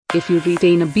If you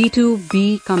retain a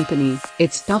B2B company,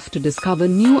 it's tough to discover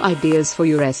new ideas for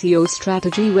your SEO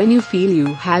strategy when you feel you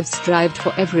have strived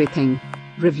for everything.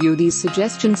 Review these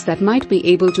suggestions that might be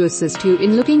able to assist you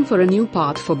in looking for a new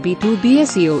path for B2B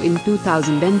SEO in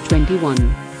 2021.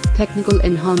 Technical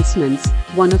enhancements.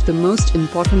 One of the most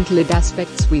important lead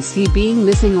aspects we see being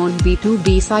missing on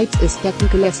B2B sites is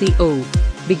technical SEO.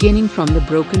 Beginning from the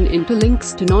broken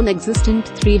interlinks to non-existent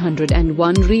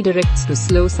 301 redirects to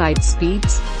slow site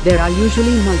speeds, there are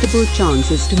usually multiple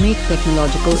chances to make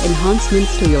technological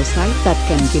enhancements to your site that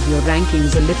can give your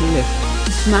rankings a little lift.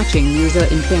 Matching user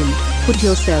intent. Put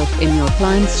yourself in your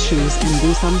client's shoes and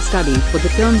do some study for the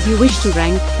terms you wish to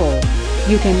rank for.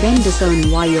 You can then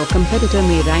discern why your competitor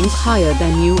may rank higher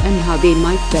than you and how they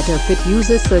might better fit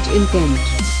user search intent.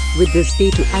 With this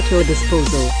data at your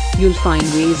disposal, you'll find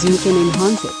ways you can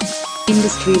enhance it.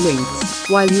 Industry links.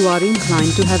 While you are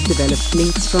inclined to have developed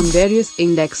links from various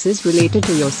indexes related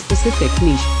to your specific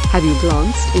niche, have you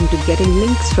glanced into getting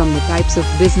links from the types of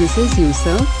businesses you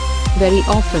serve? Very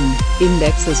often,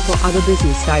 indexes for other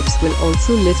business types will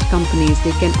also list companies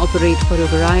they can operate for a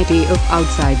variety of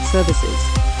outside services.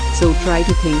 So try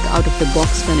to think out of the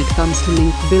box when it comes to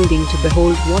link building to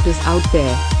behold what is out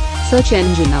there. Search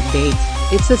engine updates.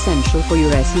 It's essential for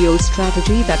your SEO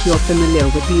strategy that you're familiar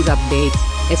with these updates,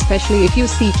 especially if you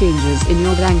see changes in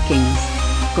your rankings.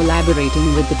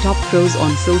 Collaborating with the top pros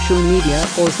on social media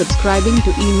or subscribing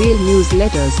to email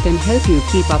newsletters can help you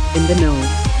keep up in the know.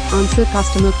 Answer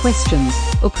customer questions,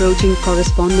 approaching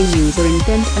corresponding user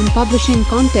intent and publishing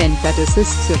content that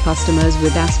assists your customers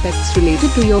with aspects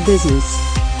related to your business.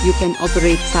 You can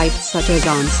operate sites such as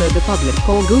Answer the Public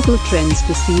or Google Trends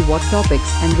to see what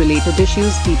topics and related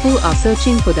issues people are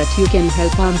searching for that you can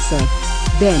help answer.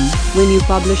 Then, when you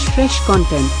publish fresh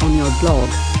content on your blog,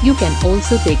 you can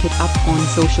also take it up on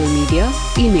social media,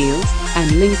 emails, and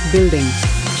link building.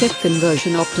 Check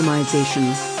conversion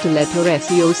optimization. To let your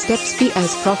SEO steps be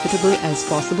as profitable as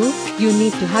possible, you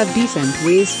need to have decent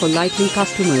ways for likely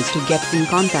customers to get in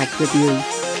contact with you.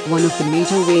 One of the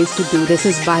major ways to do this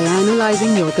is by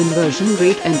analyzing your conversion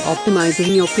rate and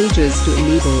optimizing your pages to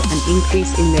enable an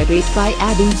increase in their rate by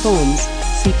adding forms,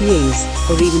 CPAs,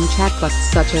 or even chatbots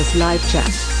such as live chat.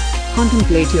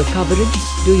 Contemplate your coverage.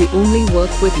 Do you only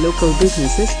work with local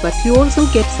businesses but you also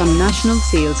get some national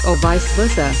sales or vice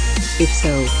versa? If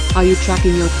so, are you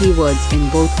tracking your keywords in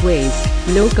both ways,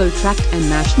 local tracked and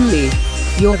nationally?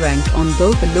 Your rank on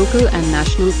both the local and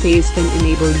national page can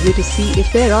enable you to see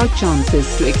if there are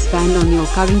chances to expand on your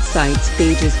current site's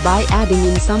pages by adding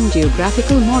in some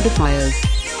geographical modifiers.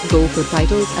 Go for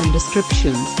titles and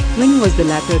descriptions. When was the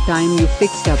latter time you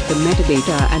fixed up the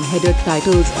metadata and header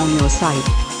titles on your site?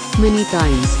 Many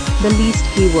times, the least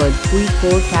keyword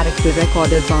 3-4 character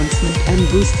record advancement and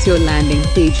boosts your landing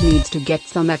page needs to get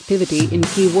some activity in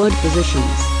keyword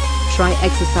positions. Try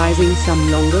exercising some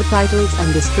longer titles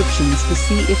and descriptions to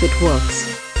see if it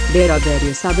works. There are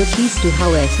various other keys to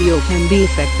how SEO can be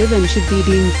effective and should be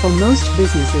deemed for most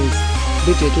businesses.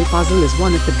 Digital Puzzle is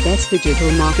one of the best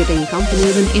digital marketing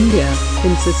companies in India,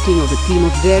 consisting of a team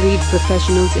of varied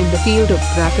professionals in the field of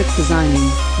graphic designing,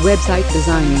 website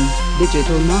designing,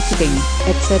 digital marketing,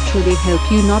 etc. They help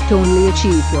you not only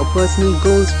achieve your personal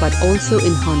goals but also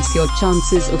enhance your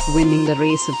chances of winning the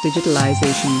race of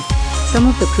digitalization. Some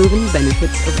of the proven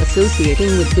benefits of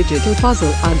associating with Digital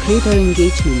Puzzle are greater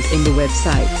engagement in the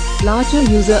website, larger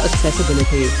user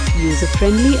accessibility,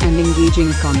 user-friendly and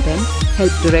engaging content,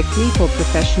 help directly for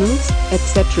professionals,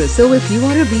 etc. So if you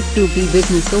are a B2B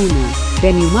business owner,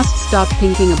 then you must start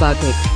thinking about it.